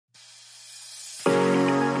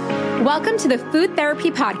Welcome to the Food Therapy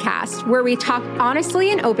Podcast, where we talk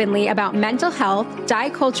honestly and openly about mental health,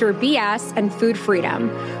 diet culture BS, and food freedom.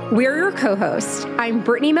 We're your co-hosts. I'm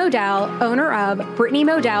Brittany Modell, owner of Brittany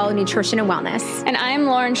Modell Nutrition and Wellness. And I'm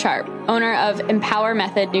Lauren Sharp, owner of Empower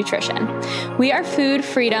Method Nutrition. We are food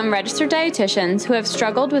freedom registered dietitians who have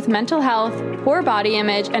struggled with mental health, poor body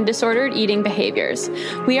image, and disordered eating behaviors.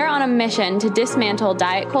 We are on a mission to dismantle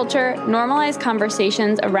diet culture, normalize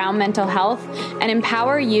conversations around mental health, and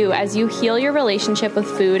empower you as you heal your relationship with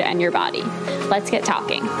food and your body. Let's get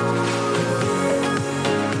talking.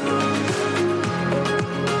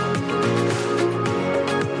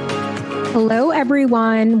 Hello,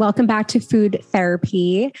 everyone. Welcome back to Food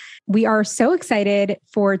Therapy. We are so excited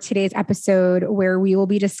for today's episode where we will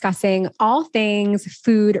be discussing all things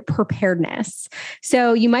food preparedness.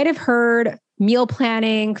 So you might have heard meal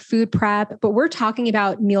planning, food prep, but we're talking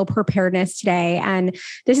about meal preparedness today. And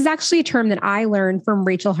this is actually a term that I learned from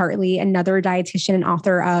Rachel Hartley, another dietitian and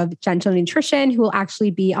author of Gentle Nutrition, who will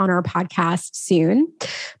actually be on our podcast soon.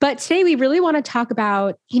 But today we really want to talk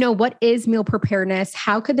about, what is meal preparedness?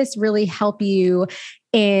 How could this really help you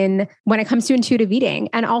when it comes to intuitive eating?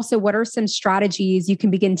 And also, what are some strategies you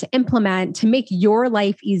can begin to implement to make your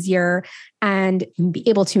life easier and be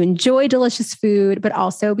able to enjoy delicious food, but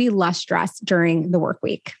also be less stressed during the work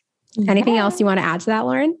week? Anything else you want to add to that,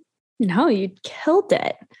 Lauren? No, you killed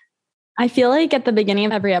it. I feel like at the beginning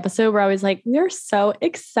of every episode, we're always like, we're so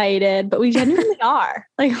excited, but we genuinely are.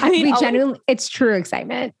 It's true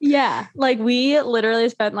excitement. Yeah. Like we literally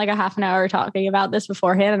spent like a half an hour talking about this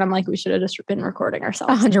beforehand. And I'm like, we should have just been recording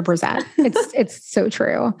ourselves. 100%. It's so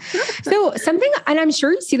true. So something, and I'm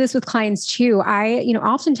sure you see this with clients too.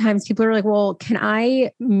 Oftentimes people are like, well, can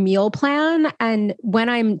I meal plan? And when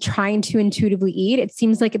I'm trying to intuitively eat, it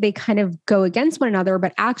seems like they kind of go against one another,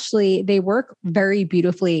 but actually they work very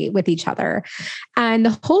beautifully with each other. And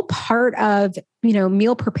the whole part of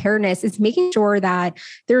meal preparedness is making sure that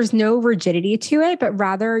there's no rigidity to it, but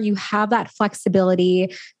rather you have that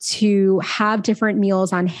flexibility to have different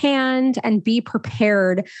meals on hand and be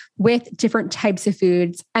prepared with different types of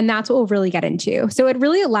foods. And that's what we'll really get into. So it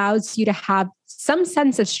really allows you to have some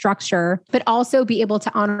sense of structure, but also be able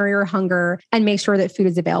to honor your hunger and make sure that food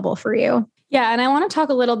is available for you. Yeah. And I want to talk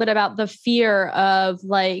a little bit about the fear of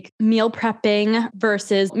like meal prepping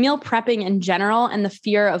versus meal prepping in general and the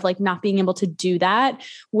fear of like not being able to do that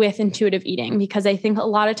with intuitive eating. Because I think a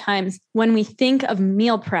lot of times when we think of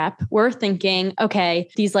meal prep, we're thinking, okay,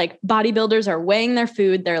 these like bodybuilders are weighing their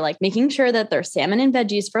food. They're like making sure that their salmon and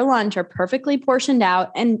veggies for lunch are perfectly portioned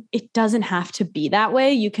out. And it doesn't have to be that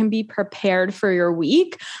way. You can be prepared for your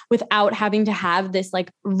week without having to have this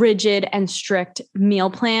like rigid and strict meal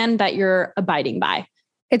plan that you're abiding by.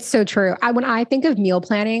 It's so true. When I think of meal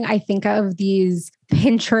planning, I think of these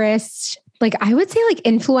Pinterest, like I would say like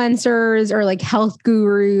influencers or like health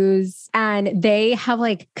gurus, and they have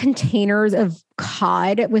like containers of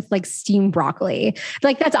cod with like steamed broccoli.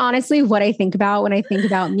 Like that's honestly what I think about when I think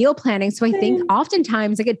about meal planning. So I think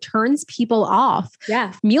oftentimes like it turns people off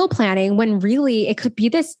meal planning when really it could be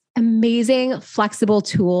this amazing flexible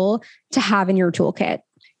tool to have in your toolkit.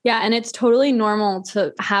 Yeah. And it's totally normal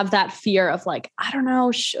to have that fear of like, I don't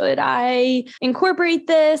know, should I incorporate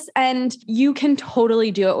this? And you can totally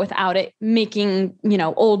do it without it making,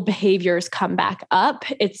 old behaviors come back up.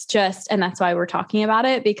 It's just, and that's why we're talking about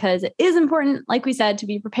it, because it is important, like we said, to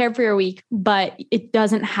be prepared for your week, but it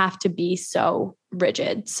doesn't have to be so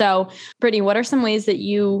rigid. So Brittany, what are some ways that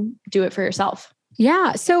you do it for yourself?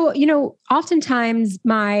 Yeah. So, oftentimes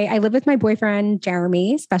I live with my boyfriend,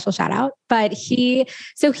 Jeremy, special shout out, but he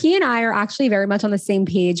and I are actually very much on the same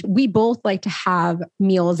page. We both like to have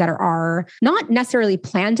meals that are not necessarily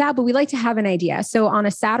planned out, but we like to have an idea. So on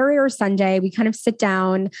a Saturday or Sunday, we kind of sit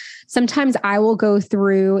down. Sometimes I will go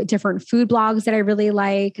through different food blogs that I really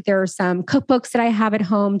like. There are some cookbooks that I have at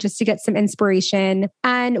home just to get some inspiration.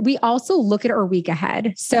 And we also look at our week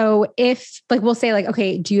ahead. So if we'll say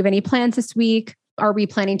okay, do you have any plans this week? Are we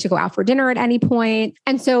planning to go out for dinner at any point?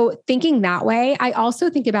 And so thinking that way, I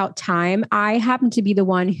also think about time. I happen to be the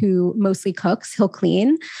one who mostly cooks, he'll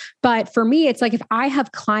clean. But for me, it's like if I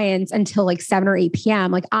have clients until 7 or 8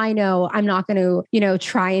 p.m., I know I'm not going to,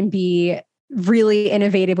 try and be really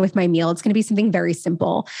innovative with my meal. It's going to be something very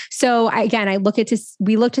simple. So again,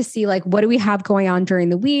 we look to see what do we have going on during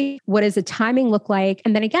the week? What does the timing look like?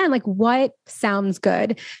 And then again, what sounds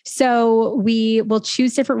good? So we will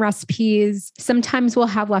choose different recipes. Sometimes we'll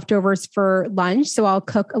have leftovers for lunch. So I'll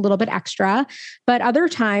cook a little bit extra, but other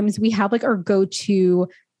times we have our go-to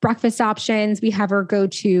breakfast options. We have our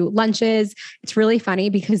go-to lunches. It's really funny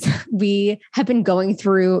because we have been going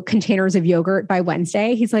through containers of yogurt by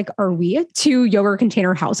Wednesday. He's like, are we a 2 yogurt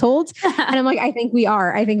container household? And I'm like, I think we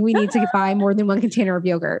are. I think we need to buy more than 1 container of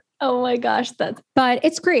yogurt. Oh my gosh, but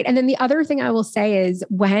it's great. And then the other thing I will say is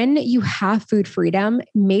when you have food freedom,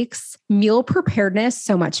 makes meal preparedness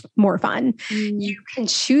so much more fun. You can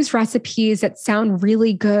choose recipes that sound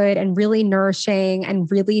really good and really nourishing and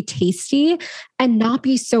really tasty and not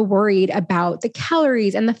be so worried about the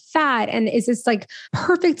calories and the fat. And is this like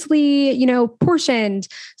perfectly, portioned?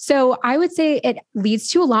 So I would say it leads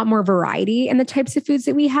to a lot more variety in the types of foods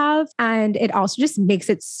that we have. And it also just makes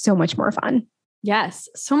it so much more fun. Yes,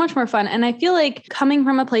 so much more fun. And I feel like coming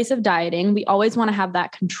from a place of dieting, we always want to have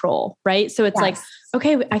that control, right? So it's like,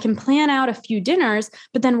 okay, I can plan out a few dinners,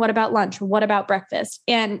 but then what about lunch? What about breakfast?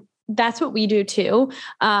 And that's what we do too.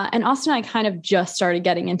 And Austin and I kind of just started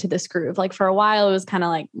getting into this groove. Like for a while, it was kind of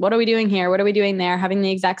like, what are we doing here? What are we doing there? Having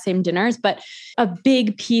the exact same dinners. But a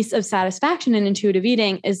big piece of satisfaction in intuitive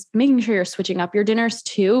eating is making sure you're switching up your dinners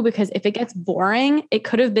too, because if it gets boring, it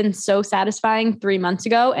could have been so satisfying 3 months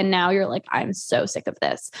ago. And now you're like, I'm so sick of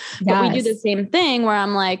this. Yes. But we do the same thing where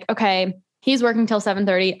I'm like, okay, he's working till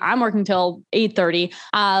 7:30. I'm working till 8:30.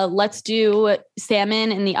 Let's do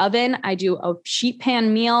salmon in the oven. I do a sheet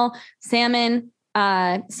pan meal, salmon,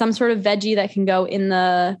 some sort of veggie that can go in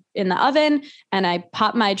the oven. And I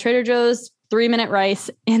pop my Trader Joe's 3-minute rice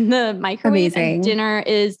in the microwave. Amazing. And dinner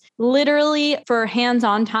is literally, for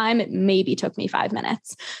hands-on time, it maybe took me 5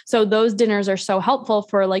 minutes. So those dinners are so helpful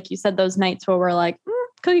for, like you said, those nights where we're like,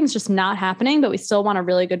 cooking's just not happening, but we still want a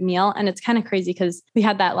really good meal. And it's kind of crazy because we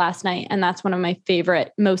had that last night and that's one of my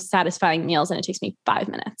favorite, most satisfying meals. And it takes me 5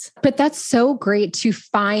 minutes. But that's so great to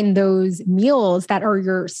find those meals that are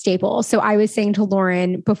your staple. So I was saying to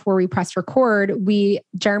Lauren before we pressed record,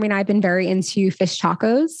 Jeremy and I have been very into fish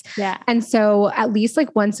tacos. Yeah. And so at least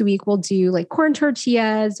like once a week, we'll do like corn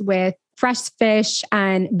tortillas with fresh fish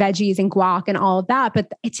and veggies and guac and all of that.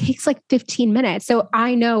 But it takes like 15 minutes. So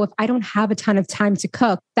I know if I don't have a ton of time to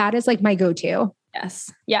cook, that is like my go-to.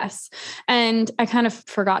 Yes. Yes. And I kind of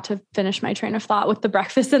forgot to finish my train of thought with the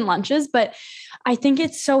breakfast and lunches, but I think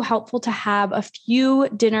it's so helpful to have a few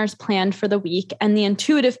dinners planned for the week. And the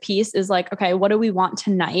intuitive piece is like, okay, what do we want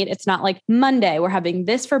tonight? It's not like Monday, we're having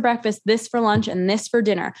this for breakfast, this for lunch, and this for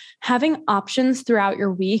dinner. Having options throughout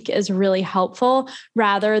your week is really helpful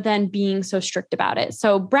rather than being so strict about it.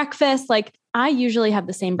 So breakfast, like I usually have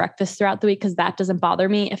the same breakfast throughout the week because that doesn't bother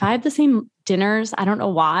me. If I have the same dinners, I don't know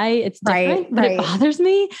why it's different, but it bothers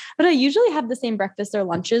me. But I usually have the same breakfast or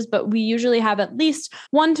lunches, but we usually have at least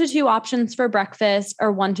 1 to 2 options for breakfast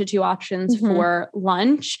or 1 to 2 options for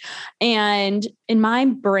lunch. And in my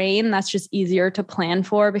brain, that's just easier to plan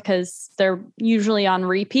for because they're usually on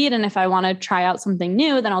repeat. And if I want to try out something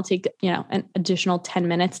new, then I'll take, an additional 10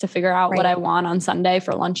 minutes to figure out what I want on Sunday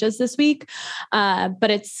for lunches this week. But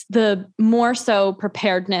it's the more so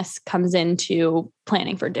preparedness comes into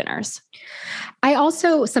planning for dinners.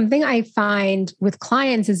 Something I find with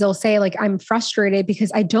clients is they'll say like, I'm frustrated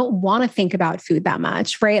because I don't want to think about food that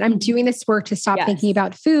much, right? I'm doing this work to stop thinking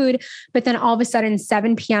about food, but then all of a sudden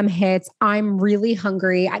 7 p.m. hits, I'm really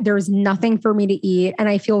hungry. There's nothing for me to eat and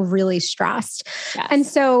I feel really stressed. Yes. And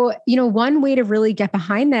so, one way to really get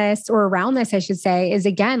behind this or around this, I should say, is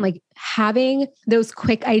again, like having those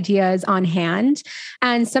quick ideas on hand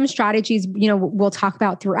and some strategies, we'll talk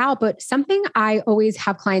about throughout, but something I always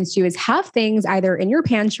have clients do is have things either in your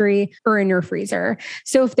pantry or in your freezer.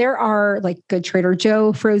 So if there are like good Trader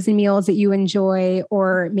Joe frozen meals that you enjoy,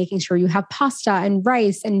 or making sure you have pasta and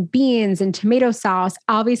rice and beans and tomato sauce,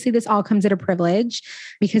 obviously this all comes at a privilege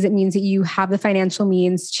because it means that you have the financial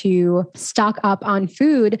means to stock up on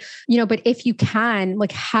food, but if you can,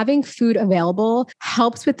 like having food available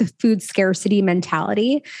helps with the food scarcity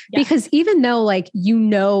mentality, because even though like,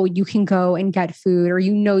 you can go and get food or,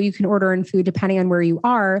 you can order in food depending on where you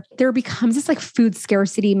are, there becomes this like food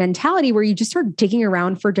scarcity mentality where you just start digging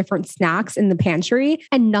around for different snacks in the pantry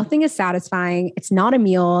and nothing is satisfying. It's not a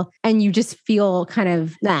meal and you just feel kind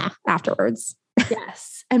of afterwards.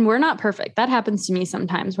 Yes. And we're not perfect. That happens to me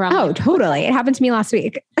sometimes where I'm like, totally. It happened to me last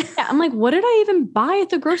week. I'm like, what did I even buy at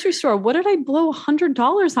the grocery store? What did I blow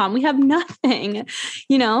 $100 on? We have nothing,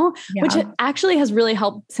 which actually has really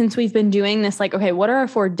helped since we've been doing this. Like, okay, what are our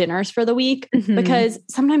 4 dinners for the week? Because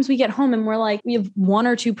sometimes we get home and we're like, we have 1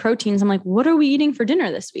 or 2 proteins. I'm like, what are we eating for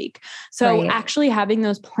dinner this week? So actually having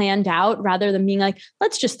those planned out rather than being like,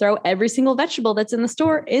 let's just throw every single vegetable that's in the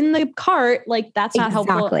store in the cart. Like that's not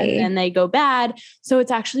helpful. And then they go bad. bad. So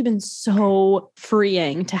it's actually been so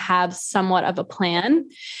freeing to have somewhat of a plan.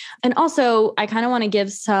 And also, I kind of want to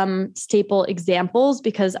give some staple examples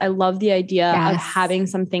because I love the idea of having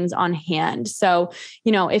some things on hand. So,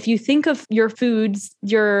 if you think of your foods,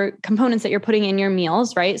 your components that you're putting in your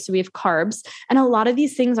meals, right? So we have carbs, and a lot of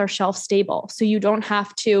these things are shelf stable. So you don't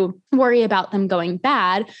have to worry about them going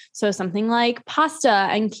bad. So something like pasta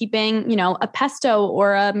and keeping, a pesto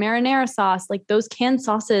or a marinara sauce, like those canned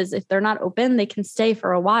sauces, if they're not open, they can stay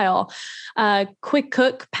for a while. Quick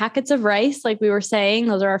cook packets of rice, like we were saying,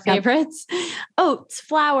 those are our favorites. Oats,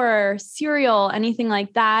 flour, cereal, anything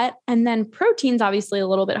like that. And then proteins, obviously a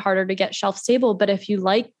little bit harder to get shelf stable. But if you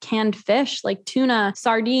like canned fish, like tuna,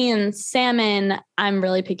 sardines, salmon, I'm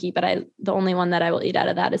really picky, but the only one that I will eat out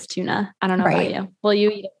of that is tuna. I don't know about you. Will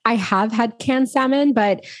you eat it? I have had canned salmon,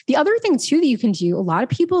 but the other thing too that you can do, a lot of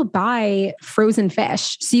people buy frozen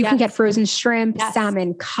fish. So you can get frozen shrimp,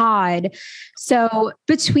 salmon, cod. So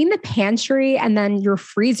between the pantry and then your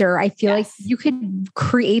freezer, I feel like you could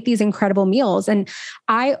create these incredible meals. And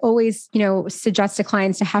I always, suggest to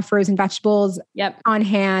clients to have frozen vegetables on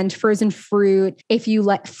hand, frozen fruit. If you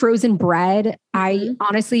like frozen bread, I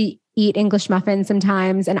honestly eat English muffins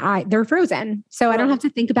sometimes and they're frozen. So I don't have to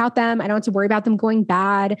think about them. I don't have to worry about them going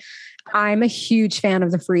bad. I'm a huge fan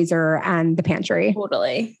of the freezer and the pantry.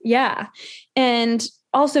 Totally. Yeah. And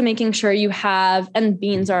also making sure you have, and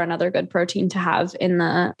beans are another good protein to have in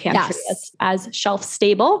the pantry as shelf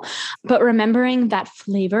stable, but remembering that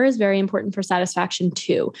flavor is very important for satisfaction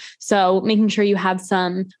too. So making sure you have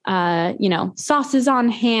some, sauces on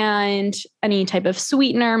hand, any type of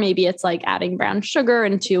sweetener, maybe it's like adding brown sugar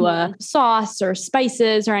into a sauce or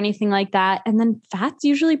spices or anything like that. And then fat's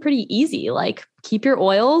usually pretty easy, like keep your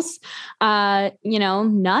oils,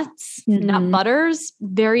 nuts, nut butters,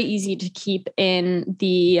 very easy to keep in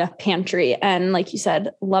the pantry. And like you said,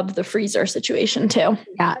 love the freezer situation too.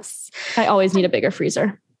 Yes. I always need a bigger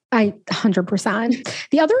freezer. 100%.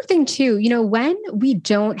 The other thing too, when we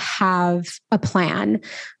don't have a plan,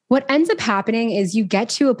 what ends up happening is you get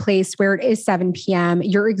to a place where it is 7 p.m.,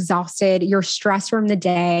 you're exhausted, you're stressed from the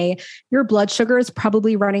day, your blood sugar is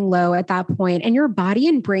probably running low at that point, and your body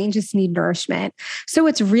and brain just need nourishment. So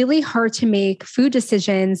it's really hard to make food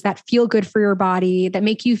decisions that feel good for your body, that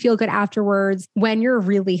make you feel good afterwards when you're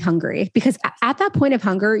really hungry. Because at that point of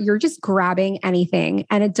hunger, you're just grabbing anything,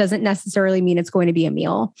 and it doesn't necessarily mean it's going to be a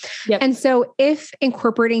meal. And so if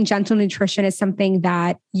incorporating gentle nutrition is something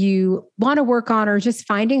that you want to work on, or just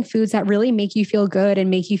finding foods that really make you feel good and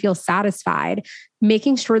make you feel satisfied,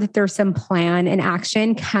 making sure that there's some plan and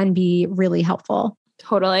action can be really helpful.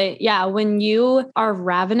 Totally. Yeah. When you are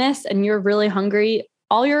ravenous and you're really hungry,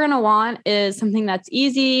 all you're going to want is something that's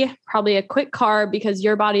easy, probably a quick carb, because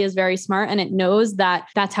your body is very smart and it knows that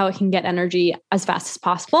that's how it can get energy as fast as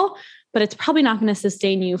possible. But it's probably not going to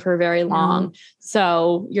sustain you for very long.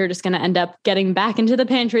 So you're just going to end up getting back into the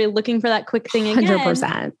pantry, looking for that quick thing again.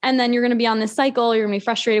 100%. And then you're going to be on this cycle. You're going to be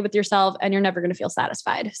frustrated with yourself and you're never going to feel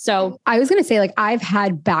satisfied. So I was going to say, I've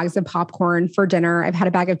had bags of popcorn for dinner. I've had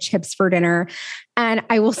a bag of chips for dinner. And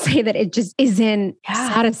I will say that it just isn't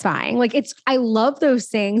satisfying. I love those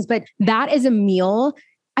things, but that is a meal.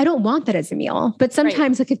 I don't want that as a meal, but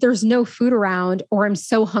sometimes if there's no food around or I'm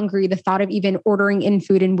so hungry, the thought of even ordering in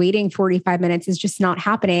food and waiting 45 minutes is just not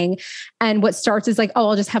happening. And what starts is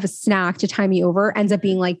I'll just have a snack to tie me over, ends up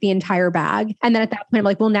being the entire bag. And then at that point,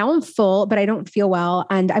 I'm well, now I'm full, but I don't feel well.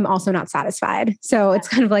 And I'm also not satisfied. So it's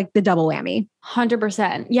kind of the double whammy.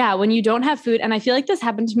 100%. Yeah. When you don't have food. And I feel like this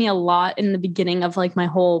happened to me a lot in the beginning of my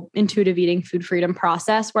whole intuitive eating food freedom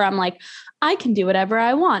process, where I'm I can do whatever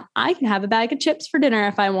I want. I can have a bag of chips for dinner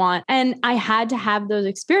if I want. And I had to have those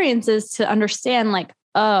experiences to understand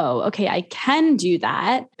oh, okay, I can do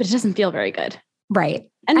that, but it doesn't feel very good. Right.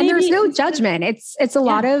 And there's no judgment. It's a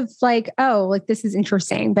lot of this is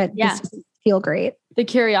interesting, but this doesn't feel great. The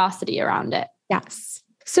curiosity around it. Yes.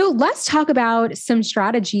 So let's talk about some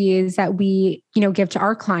strategies that we, give to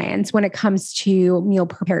our clients when it comes to meal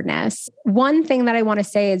preparedness. One thing that I want to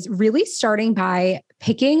say is really starting by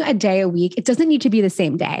picking a day a week. It doesn't need to be the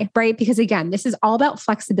same day, right? Because again, this is all about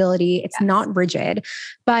flexibility. It's not rigid.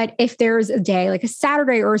 But if there's a day like a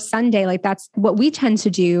Saturday or a Sunday, that's what we tend to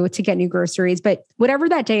do to get new groceries. But whatever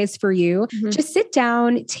that day is for you, just sit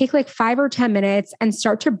down, take 5 or 10 minutes and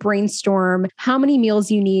start to brainstorm how many meals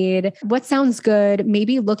you need, what sounds good,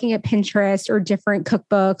 maybe looking at Pinterest or different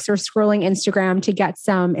cookbooks or scrolling Instagram to get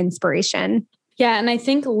some inspiration. Yeah. And I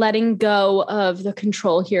think letting go of the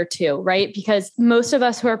control here too, right? Because most of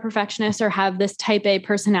us who are perfectionists or have this type A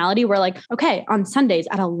personality, we're like, okay, on Sundays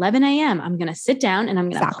at 11 a.m., I'm going to sit down and I'm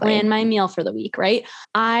going to plan my meal for the week, right?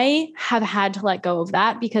 I have had to let go of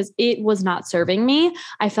that because it was not serving me.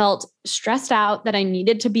 I felt stressed out that I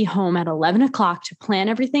needed to be home at 11 o'clock to plan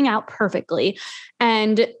everything out perfectly.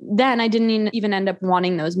 And then I didn't even end up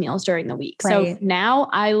wanting those meals during the week. Right. So now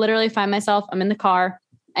I literally find myself, I'm in the car,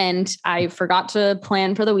 and I forgot to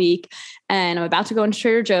plan for the week and I'm about to go into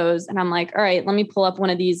Trader Joe's and I'm like, all right, let me pull up one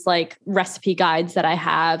of these like recipe guides that I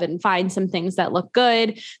have and find some things that look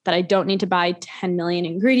good that I don't need to buy 10 million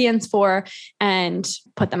ingredients for and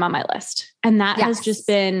put them on my list. And that has just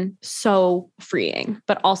been so freeing,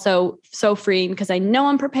 but also so freeing because I know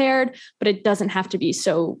I'm prepared, but it doesn't have to be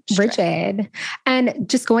so rigid. And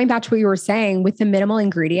just going back to what you were saying with the minimal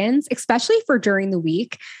ingredients, especially for during the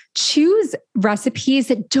week, choose recipes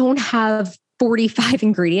that don't have 45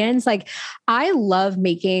 ingredients. Like I love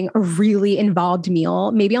making a really involved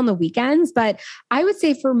meal, maybe on the weekends, but I would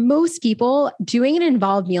say for most people doing an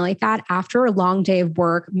involved meal like that after a long day of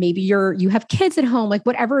work, maybe you have kids at home, like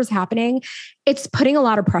whatever is happening, it's putting a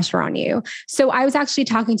lot of pressure on you. So I was actually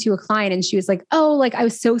talking to a client and she was like, oh, like I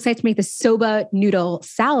was so excited to make the soba noodle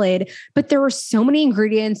salad, but there were so many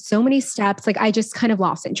ingredients, so many steps, like I just kind of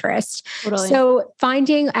lost interest. Totally. So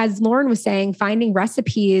finding, as Lauren was saying, finding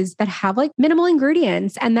recipes that have like minimal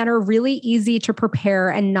ingredients and that are really easy to prepare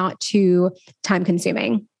and not too time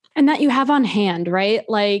consuming. And that you have on hand, right?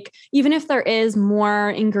 Like, even if there is more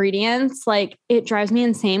ingredients, like it drives me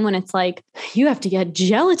insane when it's like, you have to get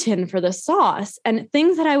gelatin for the sauce and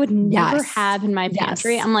things that I would never have in my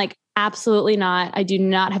pantry. I'm like, absolutely not. I do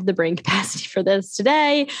not have the brain capacity for this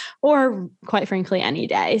today or quite frankly, any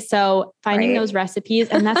day. So finding those recipes,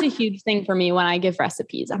 and that's a huge thing for me when I give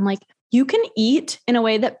recipes. I'm like, you can eat in a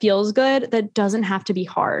way that feels good, that doesn't have to be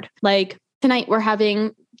hard. Like tonight we're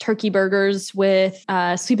having turkey burgers with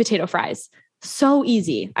sweet potato fries. So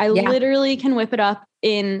easy. I literally can whip it up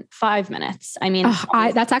in 5 minutes. I mean,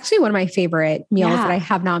 that's actually one of my favorite meals that I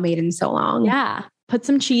have not made in so long. Yeah. Put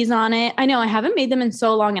some cheese on it. I know I haven't made them in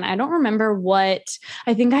so long and I don't remember what,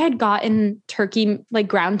 I think I had gotten turkey, like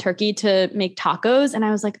ground turkey to make tacos. And I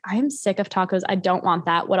was like, I am sick of tacos. I don't want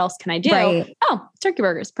that. What else can I do? Right. Oh, turkey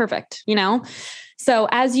burgers. Perfect. You know? So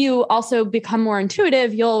as you also become more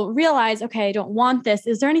intuitive, you'll realize, okay, I don't want this.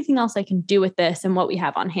 Is there anything else I can do with this and what we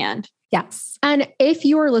have on hand? Yes. And if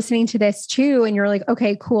you are listening to this too, and you're like,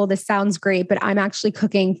 okay, cool, this sounds great, but I'm actually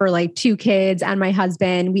cooking for like 2 kids and my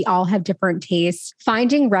husband, we all have different tastes,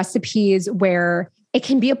 finding recipes where it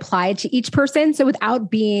can be applied to each person. So without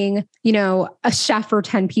being, a chef for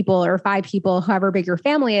 10 people or 5 people, however big your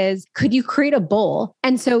family is, could you create a bowl?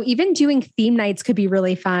 And so even doing theme nights could be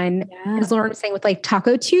really fun. Yeah. As Lauren was saying with like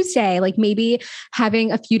Taco Tuesday, like maybe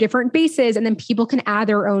having a few different bases and then people can add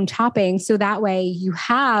their own toppings. So that way you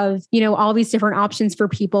have, all these different options for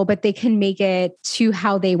people, but they can make it to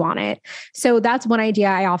how they want it. So that's one idea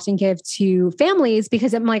I often give to families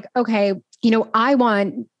because I'm like, okay, I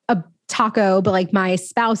want a taco, but like my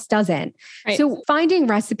spouse doesn't. Right. So finding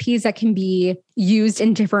recipes that can be used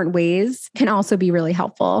in different ways can also be really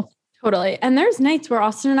helpful. Totally. And there's nights where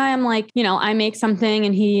Austin and I'm like, I make something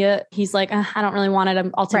and he's like, I don't really want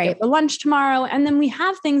it. I'll take it for lunch tomorrow. And then we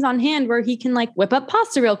have things on hand where he can like whip up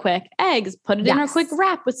pasta real quick, eggs, put it in a quick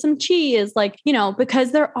wrap with some cheese, like,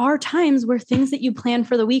 because there are times where things that you plan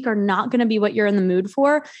for the week are not going to be what you're in the mood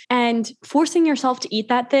for. And forcing yourself to eat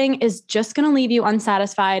that thing is just going to leave you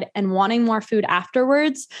unsatisfied and wanting more food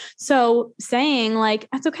afterwards. So saying like,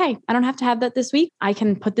 that's okay. I don't have to have that this week. I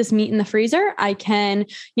can put this meat in the freezer. I can,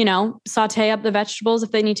 saute up the vegetables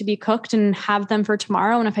if they need to be cooked and have them for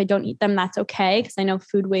tomorrow. And if I don't eat them, that's okay. Because I know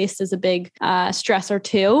food waste is a big stressor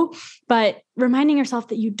too. But reminding yourself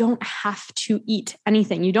that you don't have to eat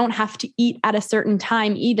anything. You don't have to eat at a certain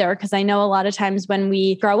time either. Because I know a lot of times when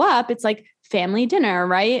we grow up, it's like family dinner,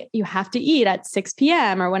 right? You have to eat at 6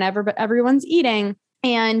 p.m. or whenever, but everyone's eating.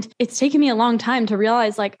 And it's taken me a long time to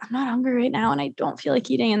realize like, I'm not hungry right now and I don't feel like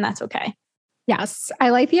eating and that's okay. Yes.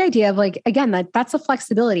 I like the idea of like, again, that's a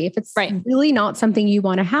flexibility. If it's really not something you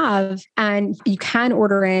want to have and you can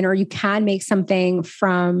order in or you can make something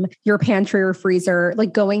from your pantry or freezer,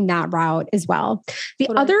 like going that route as well. The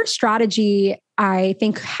other strategy I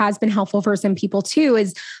think has been helpful for some people too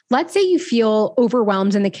is, let's say you feel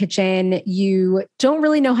overwhelmed in the kitchen, you don't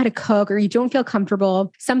really know how to cook or you don't feel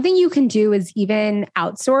comfortable. Something you can do is even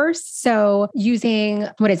outsource. So using,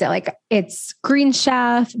 what is it? Like it's Green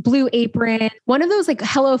Chef, Blue Apron, one of those like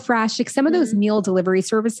HelloFresh, like some of those meal delivery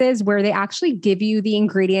services where they actually give you the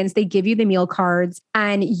ingredients, they give you the meal cards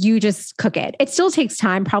and you just cook it. It still takes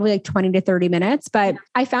time, probably like 20 to 30 minutes, but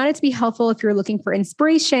I found it to be helpful if you're looking for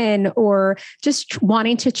inspiration or just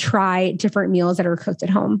wanting to try different meals that are cooked at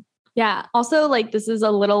home. Yeah. Also, like this is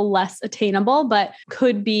a little less attainable, but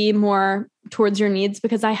could be more towards your needs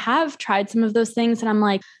because I have tried some of those things and I'm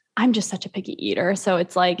like, I'm just such a picky eater. So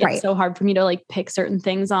it's like, it's so hard for me to like pick certain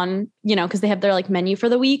things on, you know, because they have their like menu for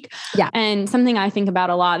the week. Yeah. And something I think about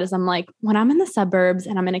a lot is I'm like, when I'm in the suburbs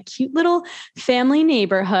and I'm in a cute little family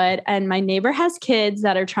neighborhood and my neighbor has kids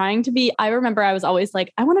that are trying to be, I remember I was always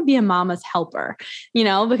like, I want to be a mama's helper, you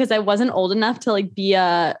know, because I wasn't old enough to like be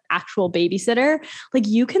a actual babysitter. Like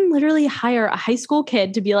you can literally hire a high school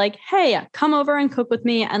kid to be like, hey, come over and cook with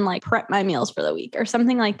me and like prep my meals for the week or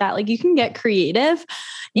something like that. Like you can get creative.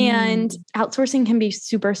 And outsourcing can be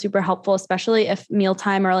super, super helpful, especially if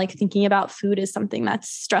mealtime or like thinking about food is something that's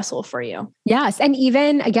stressful for you. Yes. And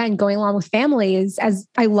even again, going along with families, as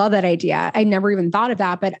I love that idea. I never even thought of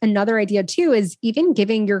that. But another idea too is even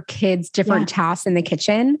giving your kids different tasks in the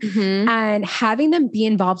kitchen and having them be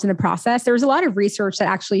involved in the process. There's a lot of research that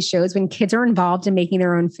actually shows when kids are involved in making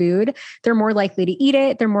their own food, they're more likely to eat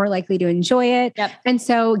it. They're more likely to enjoy it. Yep. And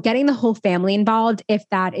so getting the whole family involved, if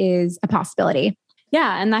that is a possibility.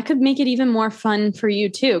 Yeah. And that could make it even more fun for you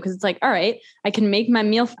too. Cause it's like, all right, I can make my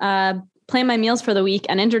meal, plan my meals for the week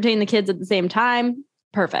and entertain the kids at the same time.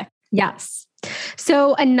 Perfect. Yes.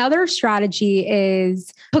 So another strategy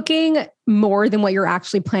is cooking more than what you're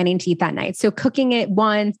actually planning to eat that night. So cooking it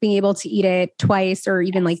once, being able to eat it twice or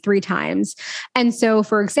even like 3 times. And so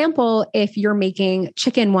for example, if you're making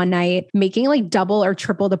chicken one night, making like double or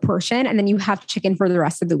triple the portion, and then you have chicken for the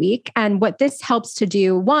rest of the week. And what this helps to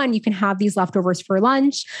do, one, you can have these leftovers for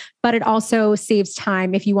lunch, but it also saves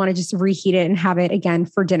time if you want to just reheat it and have it again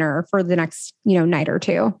for dinner for the next, night or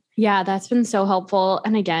 2. Yeah, that's been so helpful.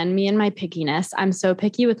 And again, me and my pickiness, I'm so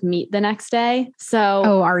picky with meat the next day. So,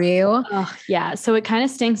 oh, are you? Yeah. So it kind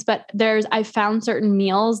of stinks, but I found certain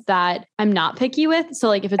meals that I'm not picky with. So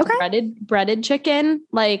like if it's breaded chicken,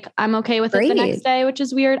 like I'm okay with it the next day, which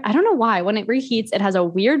is weird. I don't know why. When it reheats, it has a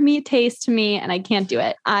weird meat taste to me and I can't do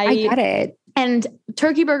it. I get it. And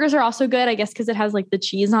turkey burgers are also good, I guess, because it has like the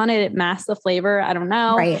cheese on it. It masks the flavor. I don't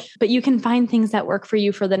know. Right. But you can find things that work for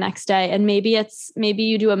you for the next day. And maybe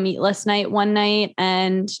you do a meatless night one night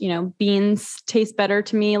and, beans taste better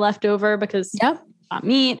to me left over because not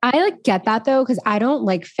meat. I get that though, because I don't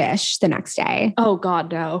like fish the next day. Oh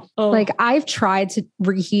God, no. Oh. Like I've tried to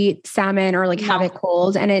reheat salmon or have it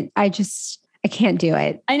cold and I can't do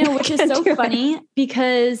it. I know, which is so funny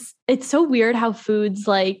because it's so weird how foods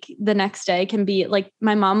like the next day can be like,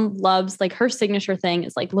 my mom loves like her signature thing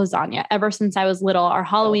is like lasagna. Ever since I was little, our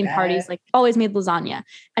Halloween parties like always made lasagna.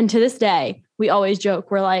 And to this day, we always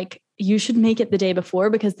joke, we're like, you should make it the day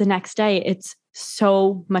before because the next day it's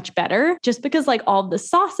so much better just because like all the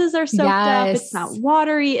sauces are soaked up. It's not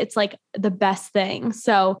watery. It's like the best thing.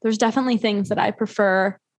 So there's definitely things that I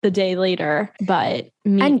prefer the day later, but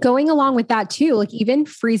and going along with that too, like even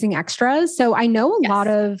freezing extras. So I know a lot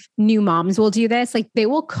of new moms will do this. Like they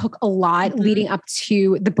will cook a lot leading up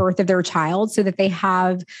to the birth of their child so that they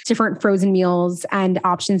have different frozen meals and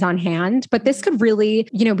options on hand. But this could really,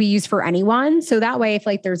 be used for anyone. So that way, if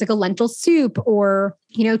like there's like a lentil soup or,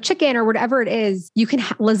 chicken or whatever it is, you can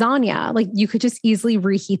lasagna, like you could just easily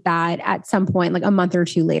reheat that at some point, like a month or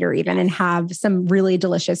 2 later even, and have some really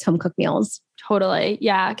delicious home cooked meals. Totally.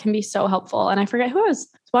 Yeah. It can be so helpful. And I forget who I was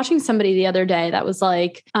watching somebody the other day that was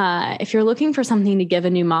like, if you're looking for something to give a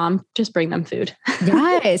new mom, just bring them food.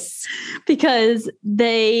 Yes. Because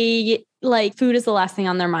they like food is the last thing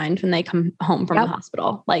on their mind when they come home from the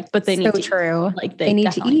hospital. Like, but they need to eat. Like they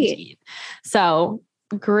need to eat. So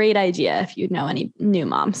great idea if you know any new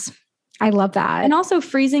moms. I love that. And also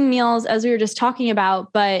freezing meals, as we were just talking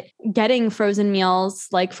about, but getting frozen meals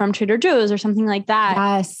like from Trader Joe's or something like that.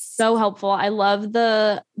 Yes. So helpful. I love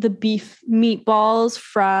the beef meatballs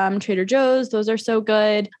from Trader Joe's. Those are so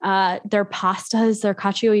good. Their pastas, their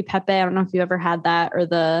cacio e pepe. I don't know if you ever had that or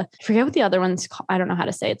I forget what the other one's called. I don't know how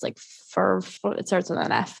to say it. It's like it starts with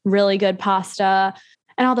an F. Really good pasta.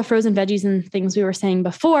 And all the frozen veggies and things we were saying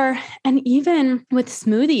before. And even with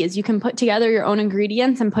smoothies, you can put together your own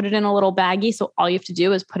ingredients and put it in a little baggie. So all you have to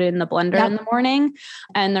do is put it in the blender in the morning.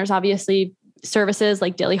 And there's obviously services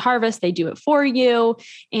like Daily Harvest, they do it for you.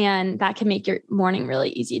 And that can make your morning really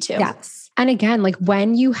easy too. Yes. And again, like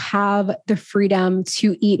when you have the freedom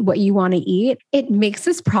to eat what you want to eat, it makes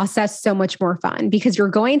this process so much more fun because you're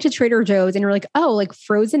going to Trader Joe's and you're like, oh, like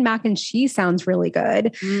frozen mac and cheese sounds really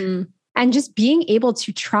good. And just being able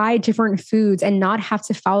to try different foods and not have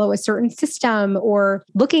to follow a certain system or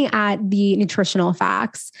looking at the nutritional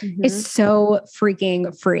facts is so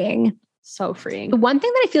freaking freeing. So freeing. The one thing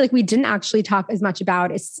that I feel like we didn't actually talk as much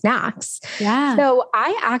about is snacks. Yeah. So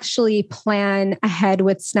I actually plan ahead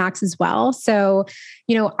with snacks as well. So,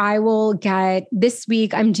 you know, I will get this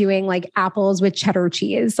week, I'm doing like apples with cheddar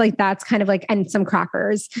cheese. Like that's kind of like, and some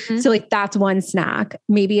crackers. So like that's one snack.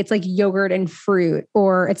 Maybe it's like yogurt and fruit,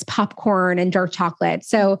 or it's popcorn and dark chocolate.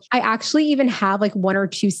 So I actually even have like 1 or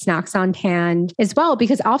 2 snacks on hand as well,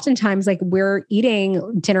 because oftentimes like we're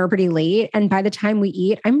eating dinner pretty late. And by the time we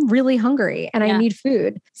eat, I'm really hungry and I need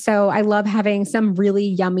food. So I love having some really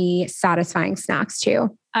yummy, satisfying snacks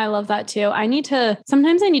too. I love that too.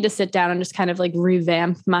 Sometimes I need to sit down and just kind of like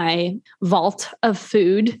revamp my vault of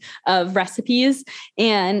food, of recipes.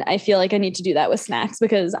 And I feel like I need to do that with snacks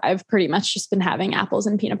because I've pretty much just been having apples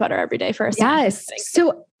and peanut butter every day for a snack. Yes.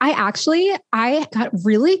 So I got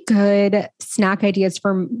really good snack ideas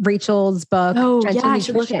from Rachel's book. Oh yeah, I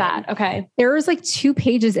should look at that. Okay. There was like 2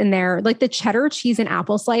 pages in there, like the cheddar cheese and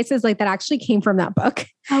apple slices, like that actually came from that book.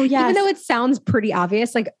 Oh yeah. Even though it sounds pretty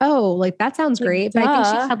obvious, like, oh, like that sounds great. But I think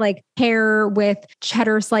she had like pear with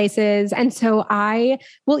cheddar slices. And so I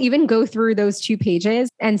will even go through those 2 pages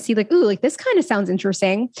and see like, ooh, like this kind of sounds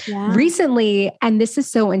interesting. Yeah. Recently, and this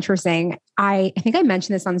is so interesting. I think I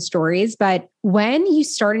mentioned this on stories, but when you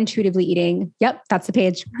start intuitively eating, yep, that's the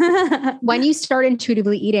page. When you start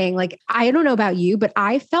intuitively eating, like, I don't know about you, but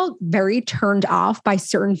I felt very turned off by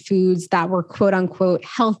certain foods that were quote unquote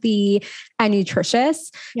healthy and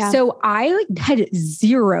nutritious. Yeah. So I had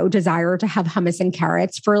zero desire to have hummus and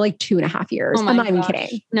carrots for like 2.5 years. I'm not even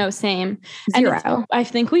kidding. No, same. Zero. I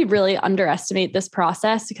think we really underestimate this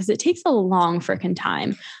process because it takes a long freaking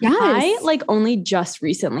time. Yes. I like only just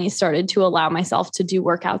recently started to allow myself to do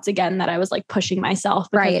workouts again that I was like pushing myself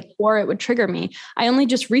because before it would trigger me. I only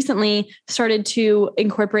just recently started to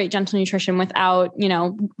incorporate gentle nutrition without, you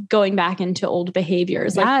know, going back into old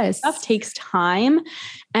behaviors. Like stuff takes time.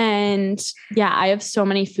 And yeah, I have so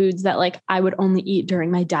many foods that like I would only eat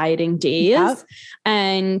during my dieting days. Yep.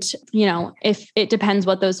 And, you know, if it depends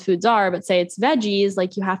what those foods are, but say it's veggies,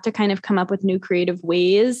 like you have to kind of come up with new creative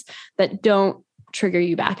ways that don't trigger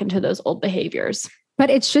you back into those old behaviors. But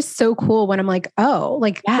it's just so cool when I'm like, oh,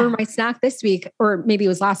 like for my snack this week, or maybe it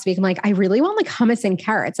was last week, I'm like, I really want like hummus and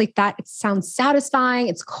carrots. Like that, it sounds satisfying.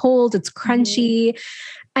 It's cold, it's crunchy.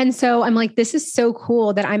 And so I'm like, this is so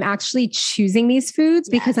cool that I'm actually choosing these foods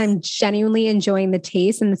because I'm genuinely enjoying the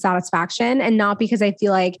taste and the satisfaction, and not because I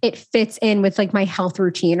feel like it fits in with like my health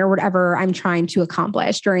routine or whatever I'm trying to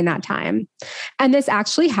accomplish during that time. And this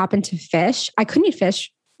actually happened to fish. I couldn't eat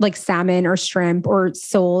fish, like salmon or shrimp or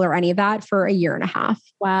sole or any of that, for 1.5 years.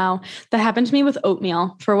 Wow. That happened to me with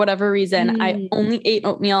oatmeal for whatever reason. I only ate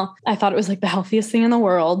oatmeal. I thought it was like the healthiest thing in the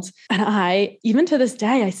world. And even to this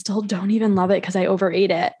day, I still don't even love it because I overate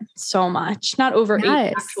it so much. Not overate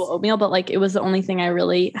actual oatmeal, but like it was the only thing I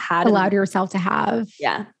really had. Allowed yourself to have.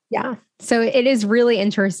 Yeah. Yeah. So it is really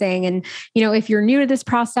interesting. And, you know, if you're new to this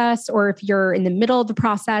process or if you're in the middle of the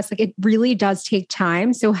process, like it really does take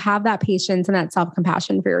time. So have that patience and that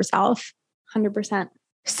self-compassion for yourself. 100%.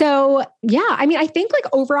 So yeah, I mean, I think like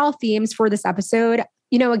overall themes for this episode,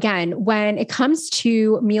 you know, again, when it comes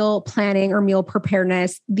to meal planning or meal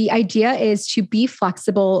preparedness, the idea is to be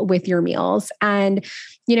flexible with your meals and,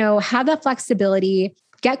 you know, have that flexibility.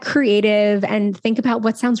 Get creative and think about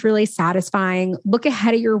what sounds really satisfying. Look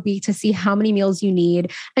ahead at your week to see how many meals you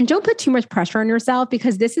need. And don't put too much pressure on yourself,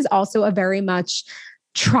 because this is also a very much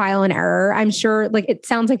trial and error. I'm sure, like it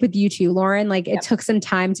sounds like with you too, Lauren, like it took some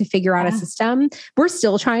time to figure out a system. We're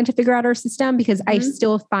still trying to figure out our system because I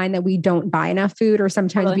still find that we don't buy enough food, or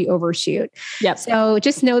sometimes we overshoot. Yep. So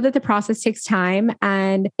just know that the process takes time,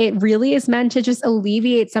 and it really is meant to just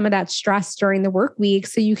alleviate some of that stress during the work week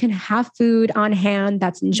so you can have food on hand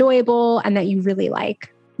that's enjoyable and that you really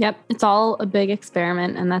like. Yep. It's all a big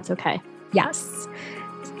experiment, and that's okay. Yes.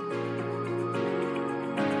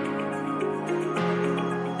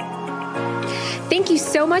 Thank you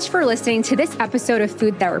so much for listening to this episode of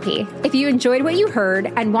Food Therapy. If you enjoyed what you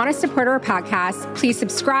heard and want to support our podcast, please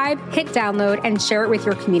subscribe, hit download, and share it with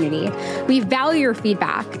your community. We value your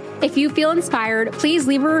feedback. If you feel inspired, please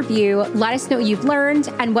leave a review. Let us know what you've learned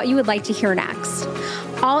and what you would like to hear next.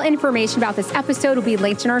 All information about this episode will be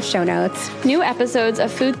linked in our show notes. New episodes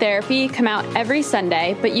of Food Therapy come out every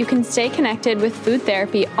Sunday, but you can stay connected with Food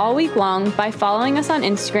Therapy all week long by following us on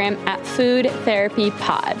Instagram at Food Therapy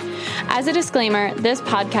Pod. As a disclaimer, this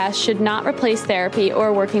podcast should not replace therapy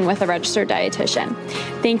or working with a registered dietitian.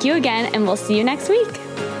 Thank you again, and we'll see you next week.